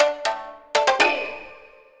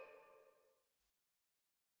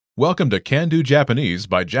Welcome to Can Do Japanese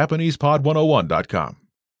by JapanesePod101.com.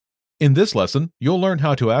 In this lesson, you'll learn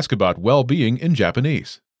how to ask about well-being in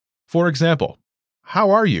Japanese. For example,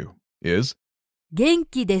 how are you is 元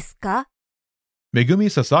気ですか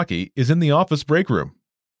Megumi Sasaki is in the office break room.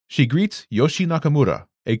 She greets Yoshi Nakamura,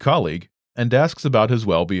 a colleague, and asks about his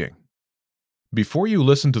well-being. Before you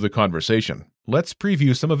listen to the conversation, let's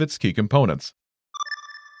preview some of its key components.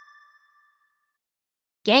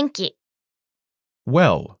 元気、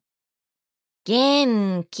 Well,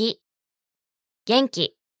 元気、元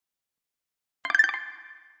気、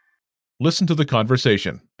 listen to the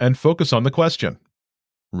conversation and focus on the question.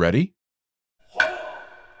 Ready?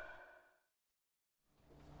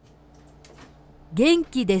 元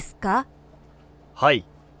気ですか はい、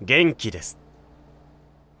元気です。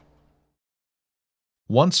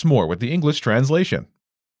 Once more with the English translation.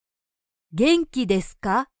 元気です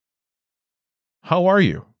か How are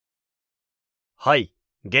you? はい、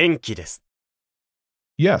元気です。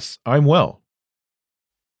 Yes, I'm well.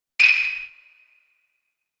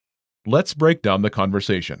 Let's break down the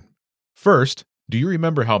conversation. First, do you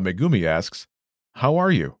remember how Megumi asks, "How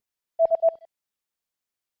are you?"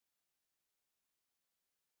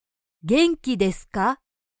 元気ですか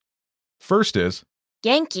First is,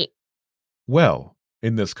 元気、 well,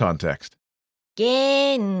 in this context.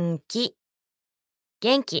 元気、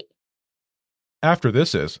元気 After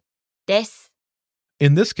this is, です、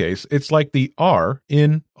 in this case, it's like the are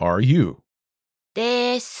in are you.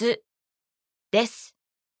 です、です、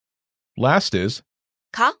 Last is,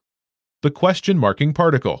 か、 the question marking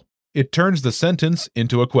particle. It turns the sentence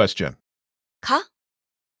into a question. か、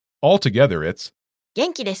 Altogether, it's,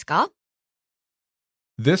 元気ですか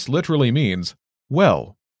this literally means,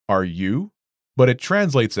 well, are you? But it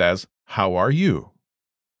translates as, how are you?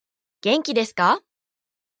 元気ですか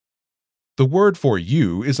The word for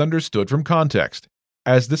you is understood from context,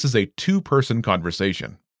 as this is a two-person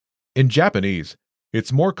conversation. In Japanese,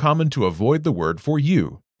 it's more common to avoid the word for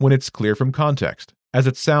you when it's clear from context, as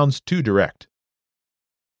it sounds too direct.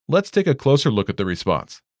 Let's take a closer look at the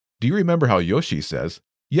response. Do you remember how Yoshi says,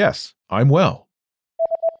 "Yes, I'm well"?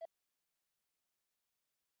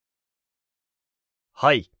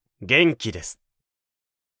 はい、元気です。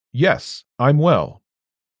 Yes, I'm well.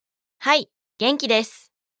 はい、元気で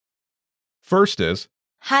す。 First is,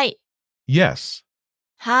 はい、 yes.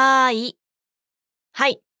 はーい、は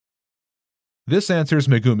い、 This answers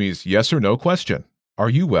Megumi's yes or no question.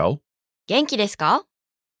 Are you well? 元気ですか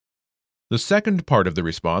The second part of the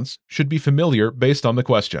response should be familiar based on the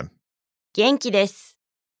question. 元気です。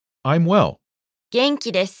 I'm well. 元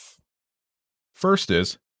気です。 First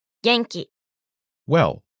is, 元気、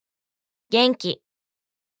 well. 元気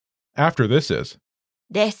After this is,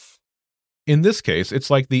 です。 in this case,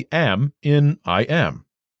 it's like the am in I am.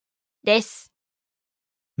 です。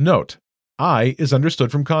 Note, I is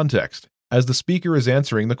understood from context, as the speaker is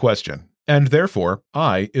answering the question, and therefore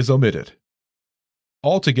I is omitted.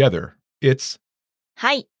 Altogether, it's,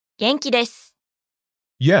 はい、元気です。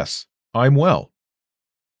 yes, I'm well.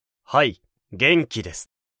 はい、元気です。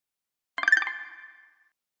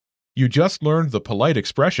 You just learned the polite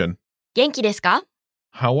expression, 元気ですか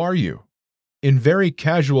how are you? In very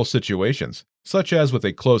casual situations, such as with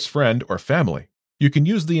a close friend or family, you can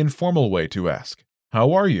use the informal way to ask,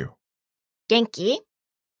 how are you? 元気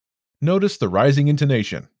Notice the rising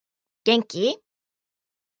intonation. 元気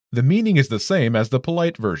The meaning is the same as the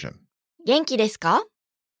polite version. 元気ですか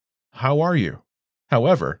How are you?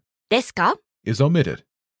 However, ですか is omitted.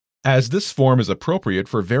 As this form is appropriate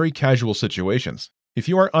for very casual situations, if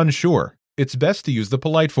you are unsure, it's best to use the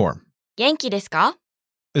polite form, 元気ですか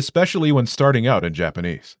especially when starting out in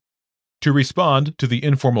Japanese. To respond to the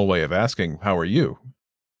informal way of asking, how are you?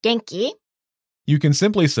 元気 You can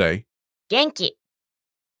simply say, 元気、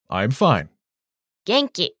 I'm fine. 元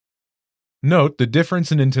気、 Note the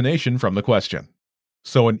difference in intonation from the question.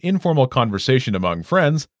 So an informal conversation among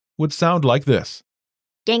friends would sound like this.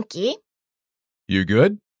 元気 You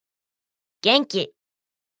good? 元気、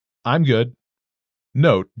 I'm good.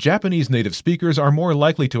 Note, Japanese native speakers are more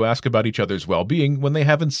likely to ask about each other's well-being when they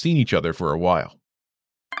haven't seen each other for a while.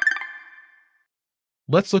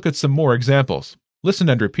 Let's look at some more examples. Listen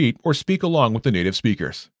and repeat or speak along with the native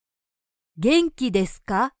speakers. 元気です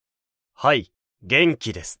か はい、元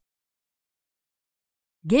気です。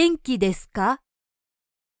 元気ですか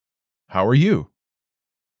How are you?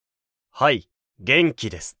 はい、元気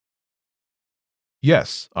です。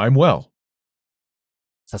 Yes, I'm well.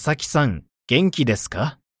 佐々木さん、元気です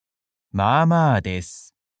か？まあまあで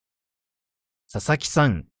す。佐々木さ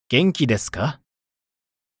ん、元気ですか？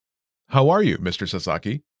 How are you, Mr.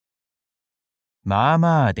 Sasaki? まあ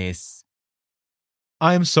まあです。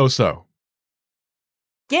I'm so-so.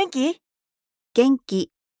 元気元気、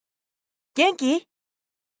元気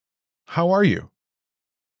How are you?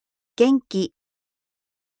 元気、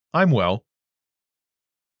 I'm well.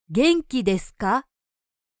 元気ですか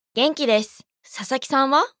元気です。佐々木さん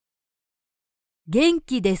は元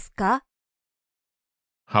気ですか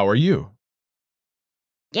How are you?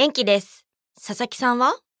 元気です。佐々木さん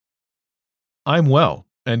は I'm well.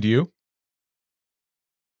 And you?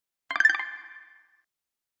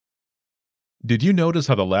 Did you notice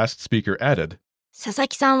how the last speaker added, 佐々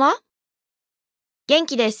木さんは元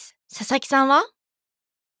気です。佐々木さんは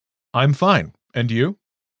I'm fine. And you?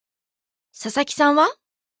 佐々木さんは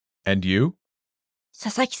And you?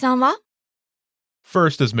 佐々木さんは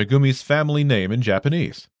First is Megumi's family name in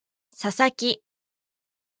Japanese. 佐々木。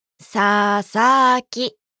佐々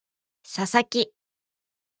木。佐々木。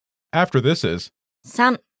 After this is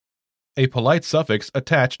さん。 a polite suffix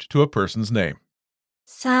attached to a person's name.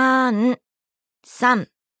 さん。さん。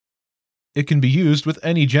 It can be used with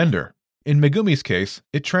any gender. In Megumi's case,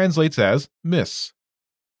 it translates as Miss.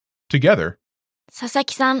 Together, 佐々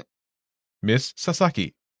木さん。 Miss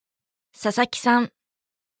Sasaki. 佐々木さん。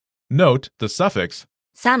 Note the suffix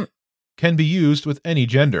さん。 can be used with any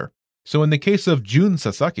gender. So in the case of Jun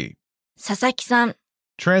Sasaki, 佐々木さん。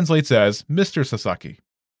 translates as Mr. Sasaki.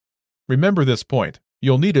 Remember this point.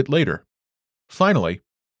 You'll need it later. Finally,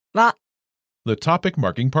 は。 the topic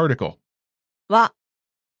marking particle. は。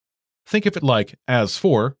 Think of it like as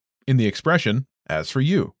for in the expression as for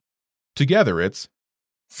you. Together it's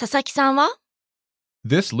佐々木さんは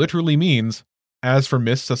this literally means as for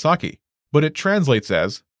Miss Sasaki, but it translates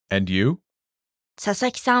as and you. 佐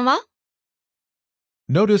々木さんは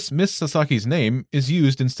Notice Miss Sasaki's name is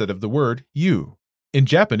used instead of the word you. In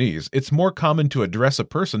Japanese, it's more common to address a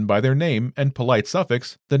person by their name and polite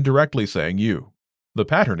suffix than directly saying you. The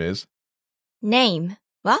pattern is name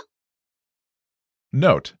は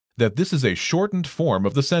note that this is a shortened form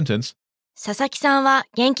of the sentence, 佐々木さんは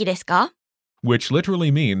元気ですか which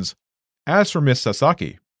literally means, as for Miss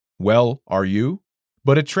Sasaki, well, are you?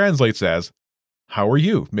 But it translates as, how are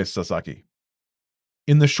you, Miss Sasaki?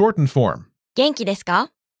 In the shortened form, 元気です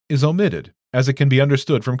か is omitted, as it can be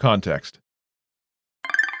understood from context.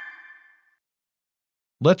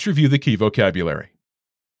 Let's review the key vocabulary.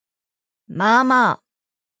 まあまあ。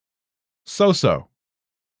 So-so,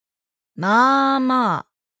 まあまあ。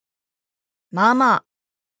まあまあ。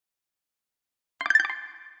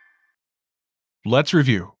 let's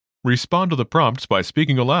review. Respond to the prompts by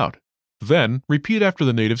speaking aloud. Then, repeat after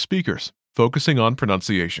the native speakers, focusing on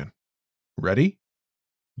pronunciation. Ready?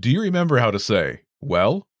 Do you remember how to say,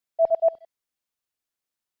 well?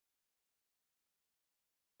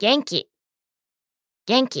 元気。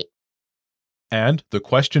元気。 And the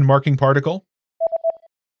question marking particle?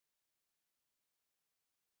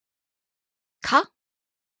 か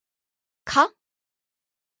か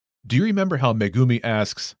Do you remember how Megumi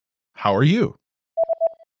asks, how are you?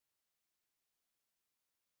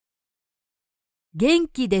 元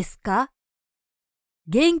気ですか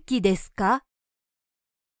元気ですか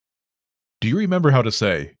Do you remember how to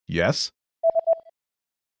say, yes?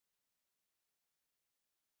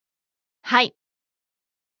 はい。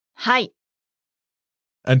はい。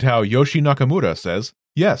 And how Yoshi Nakamura says,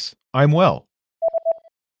 yes, I'm well.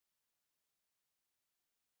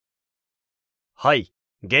 はい、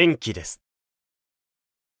元気です。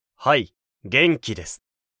はい、元気です。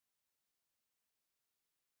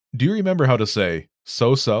 Do you remember how to say,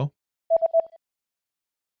 so-so?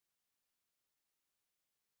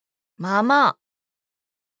 まあまあ。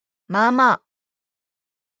まあまあ。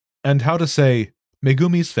 And how to say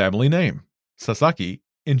Megumi's family name, Sasaki,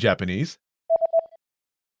 in Japanese?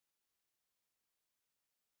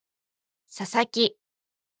 佐々木。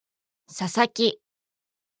佐々木。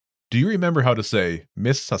 Do you remember how to say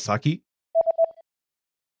Miss Sasaki?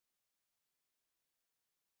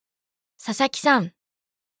 佐々木さん。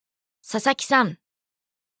佐々木さん。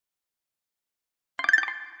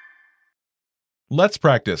 Let's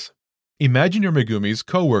practice. Imagine you're Megumi's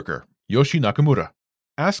co-worker, Yoshi Nakamura.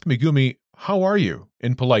 Ask Megumi, how are you,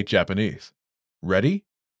 in polite Japanese. Ready?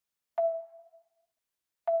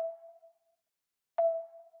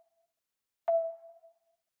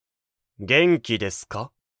 元気です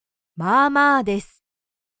かまあまあです。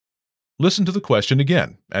 Listen to the question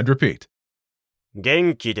again and repeat.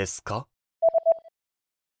 元気ですか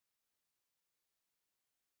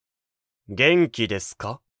元気です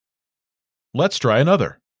か Let's try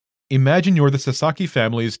another. Imagine you're the Sasaki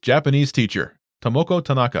family's Japanese teacher, Tomoko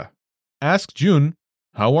Tanaka. Ask Jun,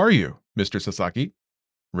 how are you, Mr. Sasaki?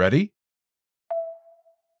 Ready?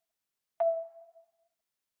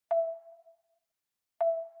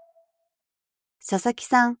 佐々木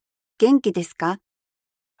さん、元気ですか？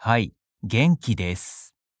はい、元気で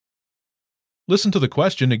す。 Listen to the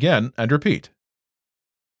question again and repeat.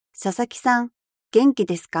 佐々木さん、元気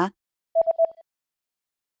ですか？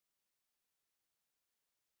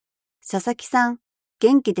佐々木さん、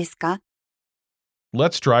元気ですか？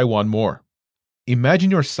 Let's try one more. Imagine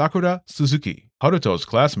you're Sakura Suzuki, Haruto's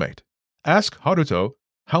classmate. Ask Haruto,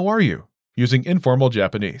 "How are you?" using informal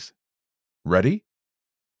Japanese. Ready?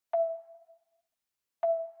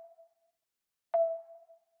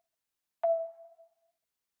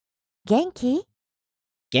 元気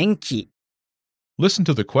元気、 Listen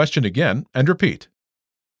to the question again and repeat.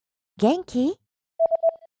 元気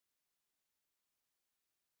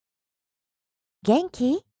元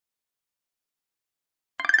気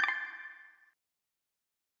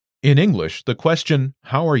In English, the question,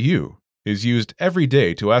 "How are you?" is used every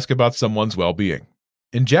day to ask about someone's well-being.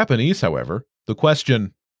 In Japanese, however, the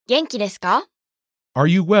question, 元気ですか "Are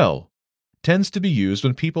you well?" tends to be used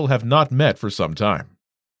when people have not met for some time.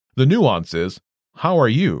 The nuance is, "How are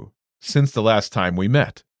you?" since the last time we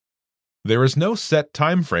met. There is no set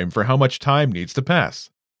time frame for how much time needs to pass,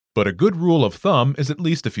 but a good rule of thumb is at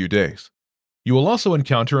least a few days. You will also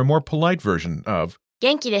encounter a more polite version of,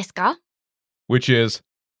 元気ですか which is,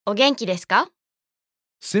 お元気ですか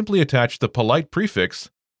simply attach the polite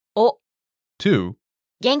prefix お to.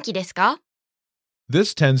 元気ですか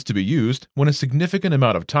This tends to be used when a significant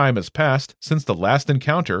amount of time has passed since the last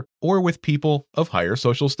encounter or with people of higher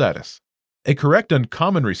social status. A correct and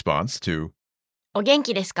common response to お元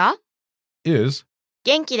気ですか is.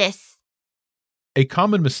 元気です A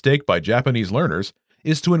common mistake by Japanese learners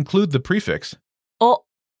is to include the prefix お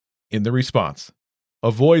in the response.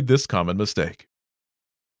 Avoid this common mistake.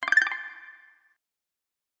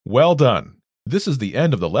 Well done! This is the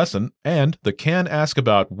end of the lesson and the Can Ask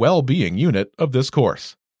About Well-Being unit of this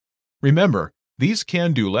course. Remember, these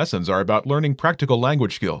can-do lessons are about learning practical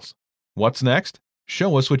language skills. What's next?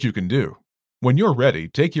 Show us what you can do. When you're ready,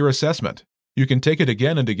 take your assessment. You can take it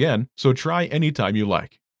again and again, so try anytime you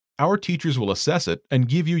like. Our teachers will assess it and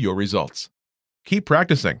give you your results. Keep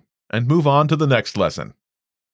practicing and move on to the next lesson.